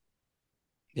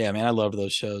 Yeah, man, I loved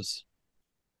those shows.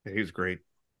 Yeah, he was great.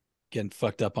 Getting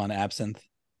fucked up on absinthe,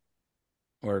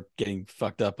 or getting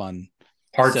fucked up on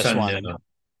Parts Szechuan. Unknown.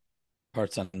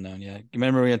 Parts Unknown, yeah. You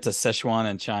remember we went to Szechuan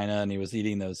in China, and he was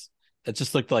eating those. It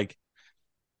just looked like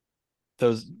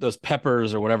those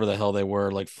peppers or whatever the hell they were,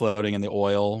 like floating in the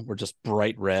oil, were just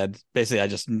bright red. Basically, I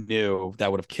just knew that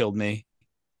would have killed me.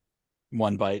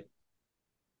 One bite.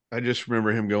 I just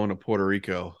remember him going to Puerto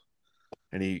Rico,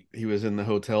 and he was in the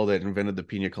hotel that invented the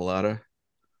pina colada,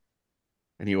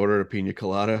 and he ordered a pina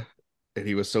colada, and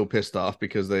he was so pissed off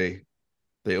because they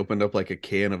opened up like a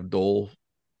can of Dole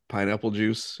pineapple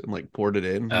juice and like poured it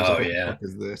in. Oh, like, yeah. What the fuck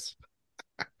is this?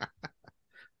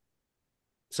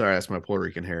 Sorry, that's my Puerto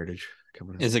Rican heritage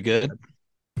coming out. Is it good?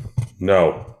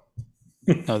 No.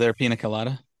 Oh, they're pina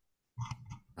colada?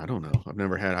 I don't know. I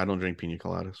don't drink pina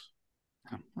coladas.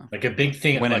 Like a big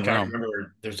thing. When like in I Rome.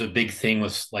 remember there's a big thing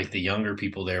with like the younger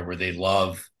people there where they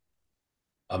love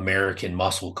American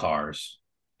muscle cars,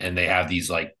 and they have these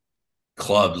like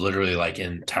clubs literally like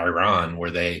in Tehran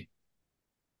where they,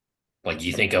 like,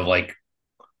 you think of like,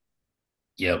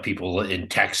 people in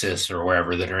Texas or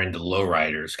wherever that are into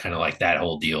lowriders, kind of like that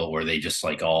whole deal where they just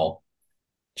like all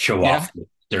show off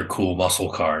their cool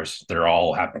muscle cars. That are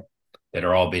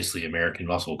all basically American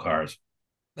muscle cars.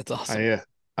 That's awesome.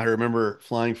 I remember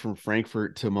flying from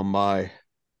Frankfurt to Mumbai,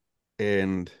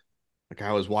 and like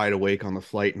I was wide awake on the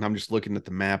flight, and I'm just looking at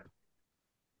the map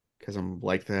because I'm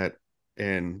like that.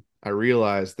 and I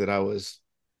realized that I was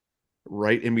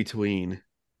right in between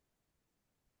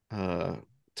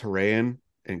Tehran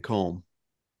and Qom.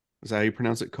 Is that how you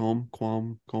pronounce it?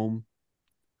 Qom.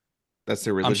 That's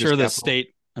their religious capital.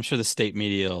 I'm sure the state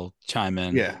media will chime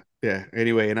in. Yeah.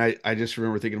 Anyway, and I just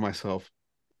remember thinking to myself,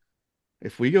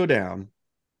 if we go down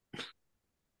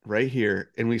right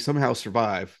here and we somehow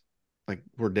survive, like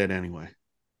we're dead anyway.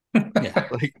 Yeah.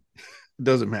 Like it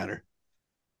doesn't matter.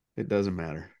 It doesn't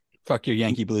matter. Fuck your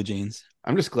Yankee blue jeans.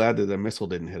 I'm just glad that the missile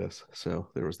didn't hit us. So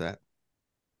there was that.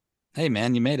 Hey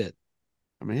man, you made it.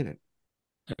 I made it.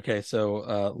 Okay,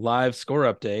 so live score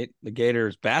update. The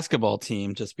Gators basketball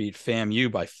team just beat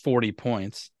FAMU by 40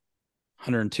 points,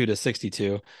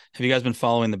 102-62. Have you guys been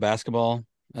following the basketball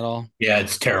at all? Yeah,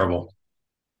 it's terrible.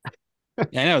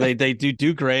 Yeah, I know they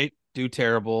do great, do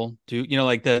terrible,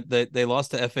 like they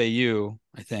lost to FAU,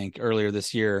 I think, earlier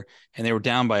this year, and they were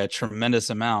down by a tremendous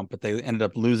amount, but they ended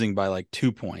up losing by like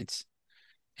 2 points.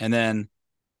 And then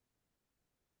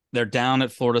they're down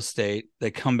at Florida State.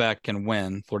 They come back and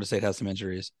win. Florida State has some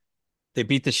injuries. They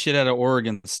beat the shit out of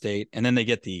Oregon State, and then they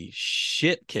get the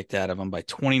shit kicked out of them by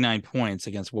 29 points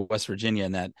against West Virginia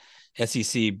in that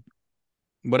SEC,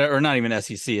 whatever, or not even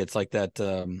SEC. It's like that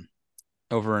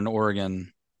over in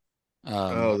Oregon.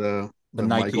 The Nike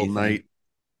Michael thing. Knight,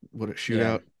 what a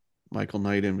shootout. Michael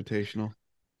Knight Invitational.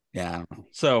 Yeah, I don't know.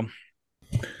 So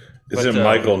Isn't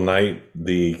Michael Knight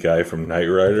the guy from Knight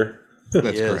Rider?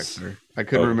 That's correct, sir. I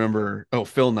couldn't remember. Oh,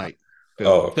 Phil Knight.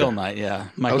 Phil Knight, yeah.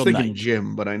 I was thinking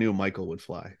Jim, but I knew Michael would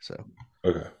fly. So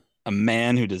okay. A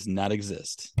man who does not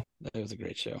exist. That was a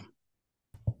great show.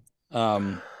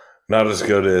 Not as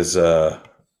good as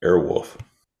Airwolf.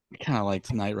 I kind of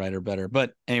liked Knight Rider better.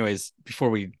 But anyways, before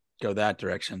we go that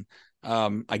direction,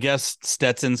 I guess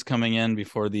Stetson's coming in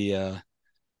before the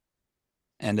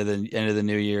end of the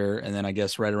new year, and then I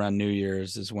guess right around New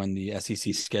Year's is when the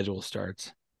SEC schedule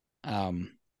starts.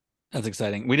 That's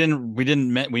exciting. We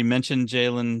mentioned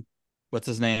Jalen, what's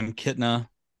his name, Kitna,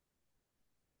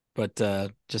 but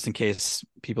just in case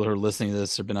people who are listening to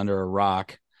this have been under a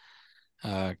rock,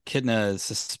 Kitna is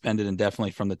suspended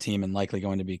indefinitely from the team and likely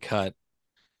going to be cut,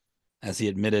 as he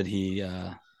admitted he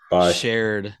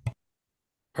shared.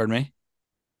 Pardon me?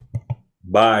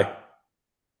 Bye.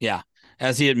 Yeah,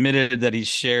 as he admitted that he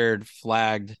shared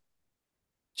flagged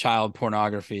child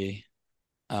pornography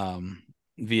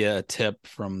via a tip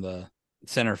from the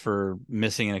Center for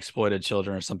Missing and Exploited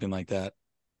Children or something like that.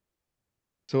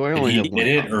 So I only have one.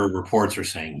 Admitted it, or reports are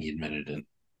saying he admitted it.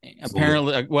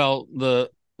 Apparently, well,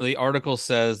 the article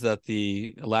says that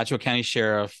the Alachua County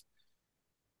Sheriff,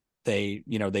 they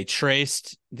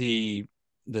traced the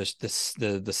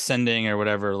sending or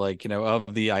whatever,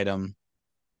 of the item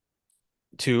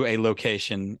to a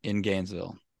location in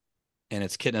Gainesville, and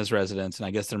it's Kitna's residence, and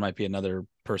I guess there might be another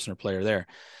person or player there.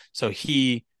 So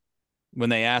when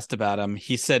they asked about him,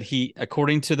 he said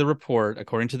according to the report,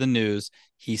 according to the news,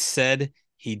 he said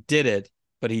he did it,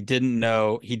 but he didn't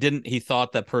know. He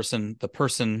thought the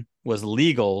person was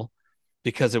legal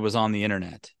because it was on the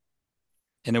internet,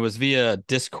 and it was via a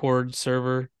Discord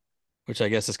server, which I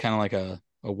guess is kind of like a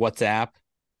WhatsApp,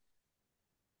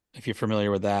 if you're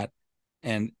familiar with that.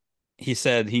 And he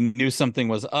said he knew something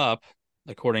was up,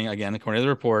 according to the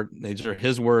report. These are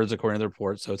his words according to the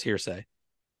report, so it's hearsay.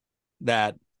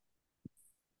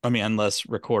 Unless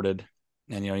recorded,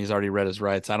 and he's already read his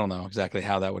rights. I don't know exactly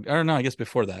how that would, or no, I guess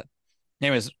before that.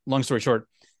 Anyways, long story short,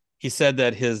 he said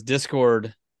that his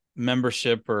Discord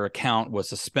membership or account was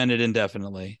suspended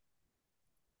indefinitely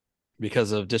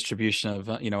because of distribution of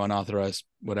unauthorized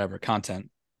whatever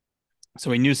content.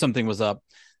 So he knew something was up.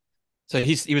 So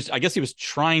he was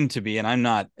trying to be, and I'm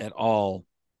not at all.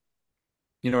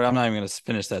 You know what? I'm not even going to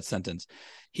finish that sentence.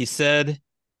 He said,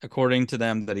 according to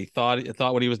them, that he thought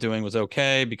what he was doing was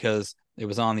okay because it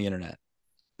was on the internet.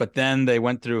 But then they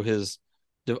went through his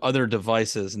other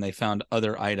devices and they found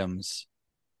other items.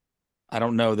 I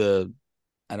don't know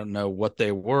what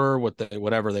they were,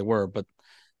 whatever they were, but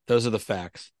those are the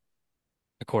facts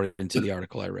according to the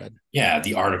article I read. Yeah,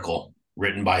 the article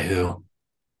written by who?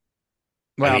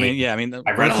 Well, I've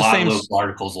read a lot of those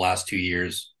articles the last 2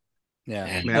 years.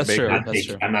 Yeah, that's true.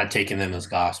 I'm not taking them as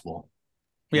gospel.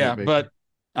 Yeah, but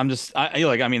I'm just,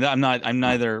 I'm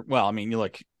neither. Well,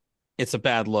 it's a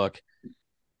bad look.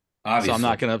 Obviously. So I'm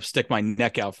not going to stick my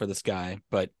neck out for this guy,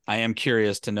 but I am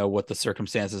curious to know what the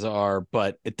circumstances are.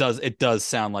 But it does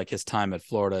sound like his time at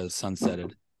Florida is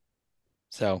sunsetted.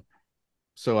 So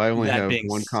I only have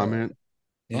one comment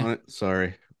on it.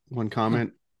 Sorry, one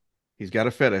comment. He's got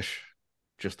a fetish,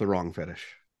 just the wrong fetish.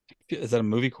 Is that a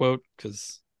movie quote?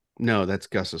 Because no, that's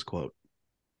Gus's quote.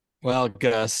 Well,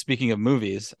 Gus, speaking of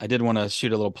movies, I did want to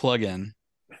shoot a little plug in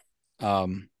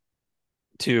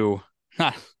to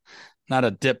not not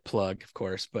a dip plug, of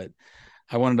course, but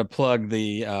I wanted to plug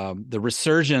the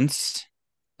resurgence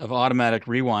of Automatic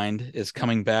Rewind is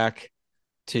coming back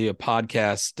to a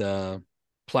podcast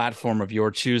platform of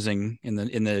your choosing in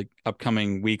the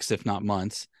upcoming weeks, if not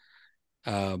months.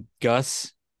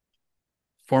 Gus,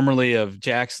 formerly of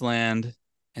Jacksland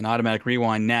and Automatic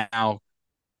Rewind, now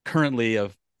currently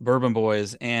of Bourbon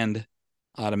Boys and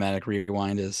Automatic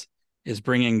Rewind, is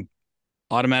bringing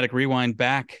Automatic Rewind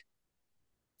back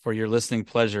for your listening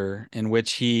pleasure, in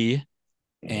which he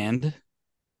and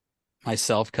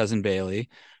myself, Cousin Bailey,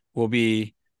 will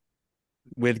be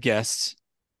with guests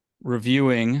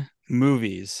reviewing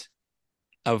movies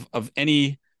of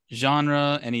any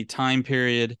genre, any time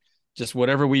period, just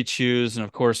whatever we choose. And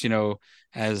of course,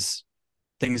 as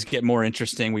things get more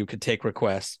interesting, we could take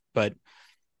requests. But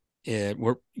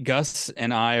Gus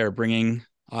and I are bringing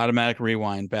Automatic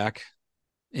Rewind back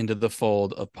into the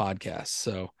fold of podcasts.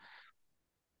 So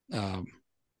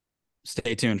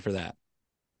stay tuned for that.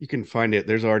 You can find it.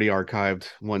 There's already archived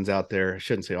ones out there. I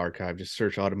shouldn't say archived. Just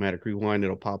search Automatic Rewind.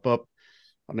 It'll pop up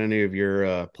on any of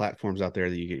your platforms out there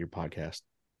that you get your podcast.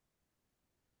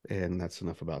 And that's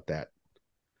enough about that.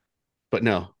 But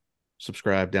no,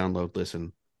 subscribe, download,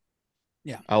 listen.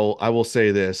 Yeah. I will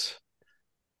say this.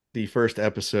 The first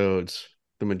episodes,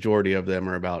 the majority of them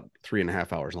are about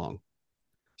 3.5 hours long.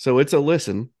 So it's a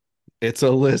listen. It's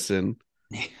a listen.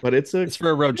 But it's for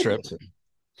a road trip. Listen.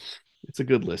 It's a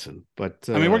good listen. But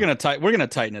I mean, we're gonna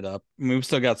tighten it up. I mean, we've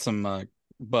still got some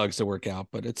bugs to work out,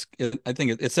 but I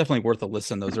think it's definitely worth a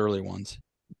listen. Those early ones.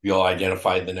 You'll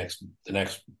identify the next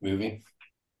movie.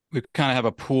 We kind of have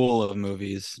a pool of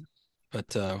movies, but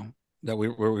that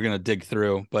we're going to dig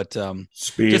through. But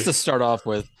Speed. Just to start off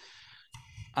with,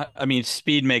 I mean,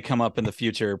 Speed may come up in the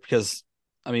future because,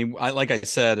 I mean, like I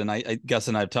said, and Gus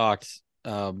and I've talked.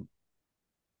 I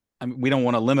mean, we don't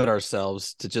want to limit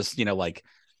ourselves to just like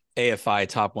AFI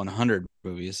top 100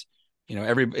 movies.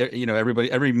 Every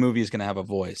movie is going to have a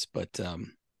voice, but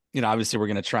obviously we're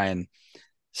going to try and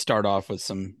start off with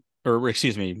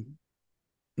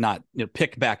not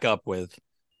pick back up with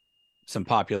some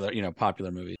popular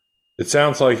movies. It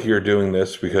sounds like you're doing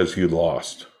this because you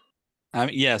lost.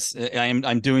 Yes,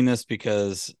 I'm doing this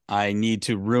because I need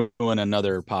to ruin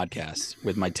another podcast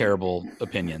with my terrible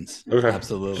opinions. Okay.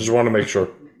 Absolutely. Just want to make sure.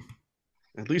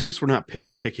 At least we're not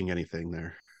picking anything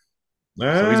there.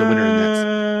 So he's a winner in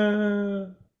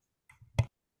that.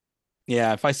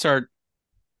 Yeah, if I start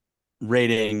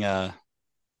rating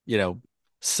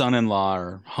Son-in-Law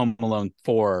or Home Alone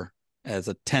 4 as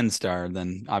a 10-star,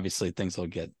 then obviously things will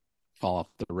fall off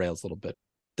the rails a little bit.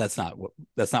 That's not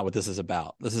what this is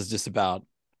about. This is just about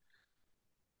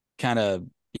kind of,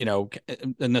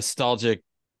 a nostalgic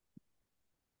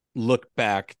look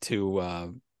back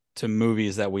to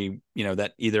movies that we,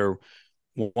 that either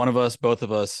one of us, both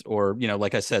of us, or,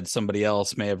 like I said, somebody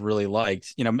else may have really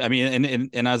liked, I mean,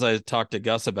 and as I talked to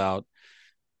Gus about,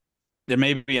 there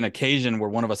may be an occasion where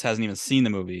one of us hasn't even seen the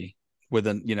movie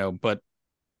but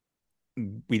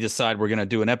we decide we're going to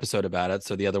do an episode about it.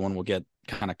 So the other one will get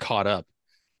kind of caught up.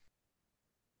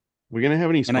 We're going to have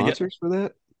any sponsors for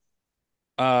that?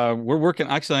 I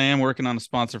am working on a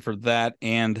sponsor for that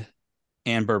and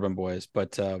Bourbon Boys.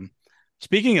 But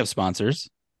speaking of sponsors,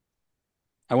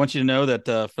 I want you to know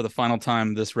that for the final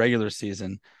time this regular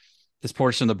season, this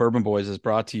portion of the Bourbon Boys is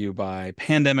brought to you by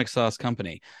Pandemic Sauce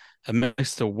Company.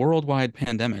 Amidst a worldwide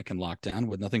pandemic and lockdown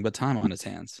with nothing but time on his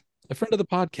hands, a friend of the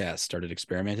podcast started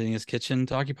experimenting in his kitchen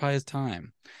to occupy his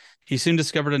time. He soon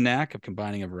discovered a knack of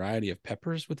combining a variety of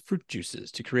peppers with fruit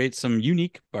juices to create some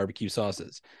unique barbecue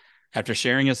sauces. After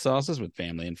sharing his sauces with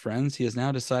family and friends, he has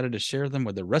now decided to share them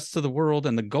with the rest of the world,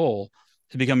 and the goal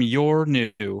to become your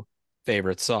new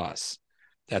favorite sauce.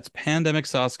 That's Pandemic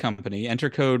Sauce Company. Enter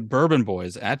code Bourbon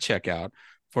Boys at checkout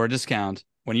for a discount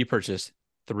when you purchase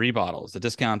 3 bottles. The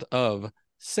discount of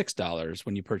 $6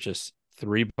 when you purchase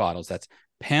 3 bottles. That's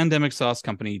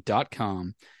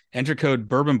pandemicsaucecompany.com. Enter code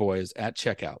Bourbon Boys at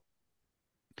checkout.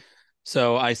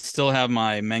 So I still have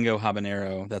my mango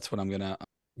habanero. That's what I'm going to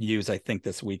use, I think,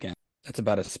 this weekend. That's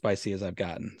about as spicy as I've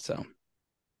gotten. So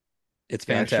it's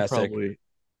fantastic.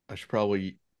 I should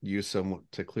probably use some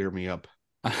to clear me up.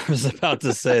 I was about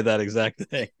to say that exact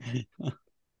thing.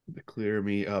 To clear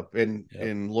me up.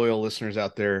 And loyal listeners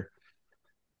out there,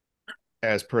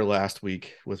 as per last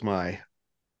week with my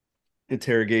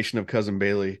interrogation of Cousin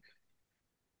Bailey,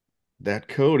 that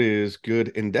code is good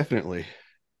indefinitely.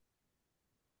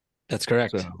 That's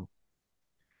correct.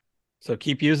 So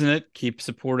keep using it. Keep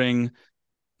supporting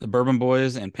the Bourbon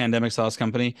Boys and Pandemic Sauce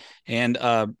Company. And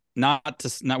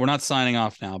we're not signing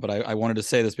off now, but I wanted to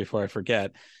say this before I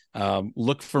forget.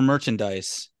 Look for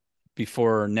merchandise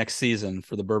before next season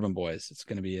for the Bourbon Boys. It's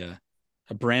going to be a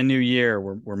brand new year.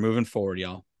 We're moving forward,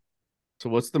 y'all. So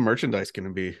what's the merchandise going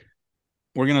to be?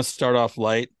 We're going to start off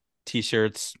light,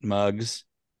 t-shirts, mugs,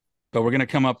 but we're going to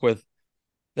come up with,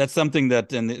 that's something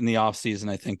that in the off season,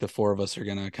 I think the four of us are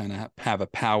going to kind of have a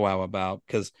powwow about,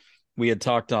 because we had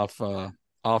talked off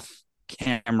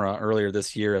camera earlier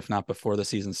this year, if not before the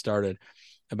season started,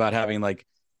 about having like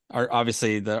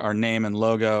our name and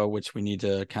logo, which we need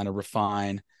to kind of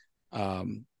refine,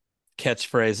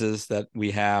 catchphrases that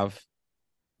we have,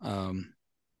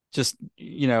 just,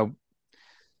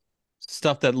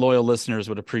 stuff that loyal listeners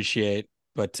would appreciate.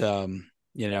 But,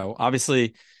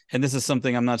 obviously, and this is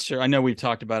something I'm not sure. I know we've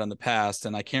talked about in the past,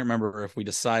 and I can't remember if we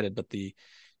decided, but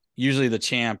usually the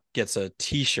champ gets a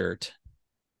t-shirt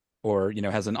or,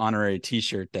 has an honorary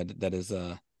t-shirt that is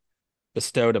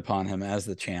bestowed upon him as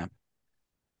the champ.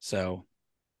 So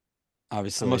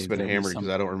obviously I must have been hammered because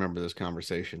I don't remember this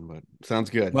conversation, but sounds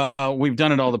good. Well, we've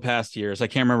done it all the past years. I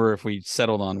can't remember if we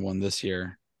settled on one this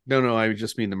year. No, I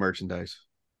just mean the merchandise.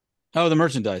 Oh, the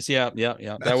merchandise. Yeah.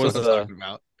 That's that was what I was talking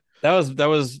about. That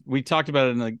was we talked about it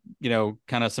in the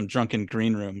kind of some drunken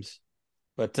green rooms,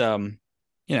 but Mr.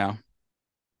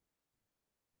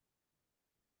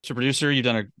 Producer, you've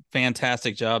done a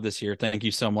fantastic job this year. Thank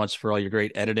you so much for all your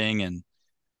great editing and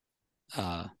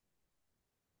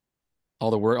all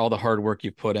the hard work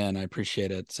you've put in. I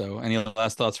appreciate it. So, any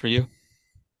last thoughts for you?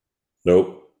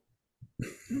 Nope.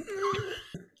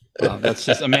 That's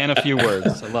just a man of few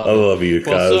words. I love you,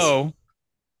 well, so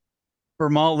for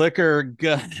Malt Liquor,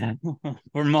 Gus,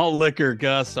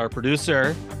 our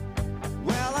producer,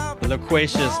 the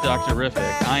loquacious Dr.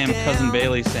 Riffic, I am Cousin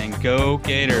Bailey saying go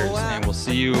Gators, and we'll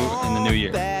see you in the new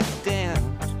year.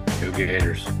 Go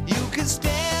Gators. You can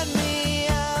stand